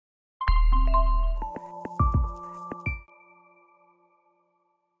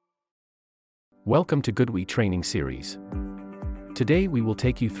Welcome to GoodWe training series. Today we will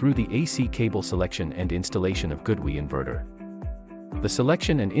take you through the AC cable selection and installation of GoodWe inverter. The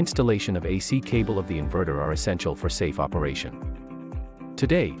selection and installation of AC cable of the inverter are essential for safe operation.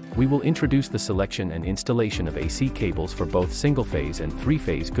 Today, we will introduce the selection and installation of AC cables for both single-phase and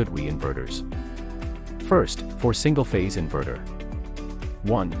three-phase GoodWe inverters. First, for single-phase inverter.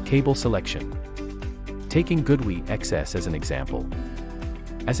 1. Cable selection. Taking GoodWe XS as an example.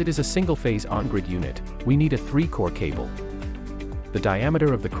 As it is a single-phase on-grid unit, we need a 3-core cable. The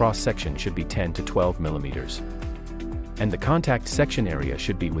diameter of the cross-section should be 10 to 12 millimeters. And the contact section area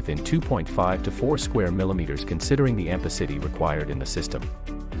should be within 2.5 to 4 square millimeters considering the ampacity required in the system.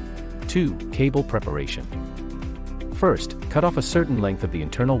 2. Cable preparation. First, cut off a certain length of the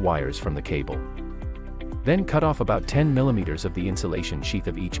internal wires from the cable. Then cut off about 10 millimeters of the insulation sheath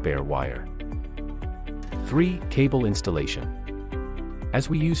of each bare wire. 3. Cable installation. As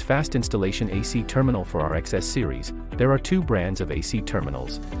we use fast installation AC terminal for our XS series, there are 2 brands of AC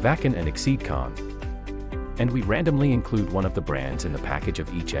terminals, Vacuum and ExceedCon. And we randomly include one of the brands in the package of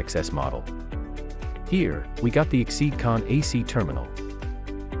each XS model. Here, we got the ExceedCon AC terminal.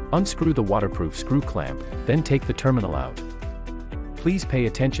 Unscrew the waterproof screw clamp, then take the terminal out. Please pay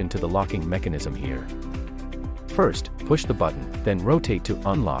attention to the locking mechanism here. First, push the button, then rotate to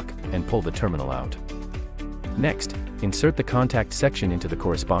unlock, and pull the terminal out. Next, insert the contact section into the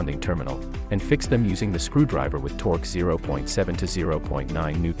corresponding terminal, and fix them using the screwdriver with torque 0.7 to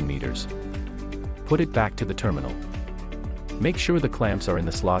 0.9 Newton meters. Put it back to the terminal. Make sure the clamps are in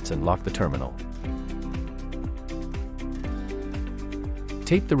the slots and lock the terminal.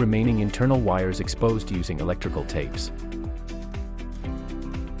 Tape the remaining internal wires exposed using electrical tapes.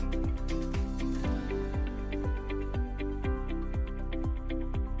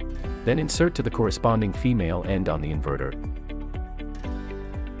 Then insert to the corresponding female end on the inverter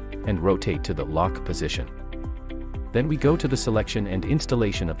and rotate to the lock position. Then we go to the selection and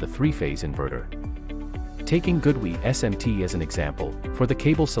installation of the 3-phase inverter. Taking GoodWe SMT as an example, for the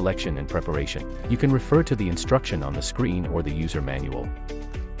cable selection and preparation, you can refer to the instruction on the screen or the user manual.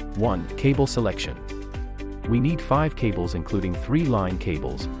 1. Cable selection. We need 5 cables including 3 line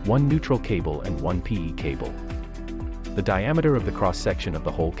cables, 1 neutral cable and 1 PE cable. The diameter of the cross-section of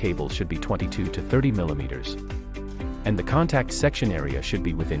the whole cable should be 22 to 30 millimeters. And the contact section area should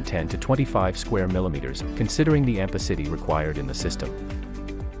be within 10 to 25 square millimeters, considering the ampacity required in the system.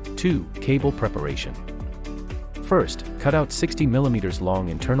 2. Cable preparation. First, cut out 60 millimeters long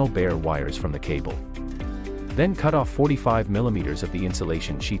internal bare wires from the cable. Then cut off 45 millimeters of the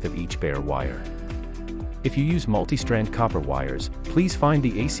insulation sheath of each bare wire. If you use multi-strand copper wires, please find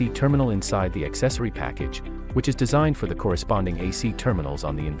the AC terminal inside the accessory package, which is designed for the corresponding AC terminals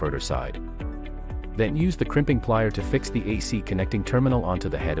on the inverter side. Then use the crimping plier to fix the AC connecting terminal onto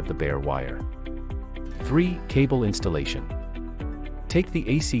the head of the bare wire. 3. Cable installation. Take the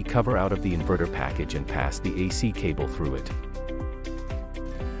AC cover out of the inverter package and pass the AC cable through it.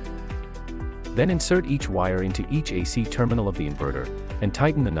 Then insert each wire into each AC terminal of the inverter, and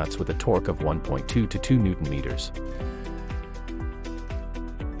tighten the nuts with a torque of 1.2 to 2 Newton meters.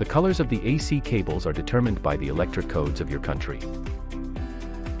 The colors of the AC cables are determined by the electric codes of your country.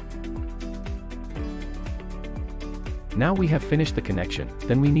 Now we have finished the connection,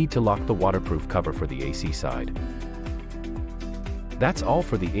 then we need to lock the waterproof cover for the AC side. That's all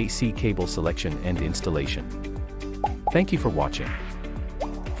for the AC cable selection and installation. Thank you for watching.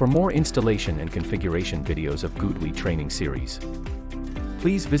 For more installation and configuration videos of GoodWe training series,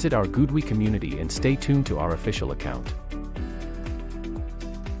 please visit our GoodWe community and stay tuned to our official account.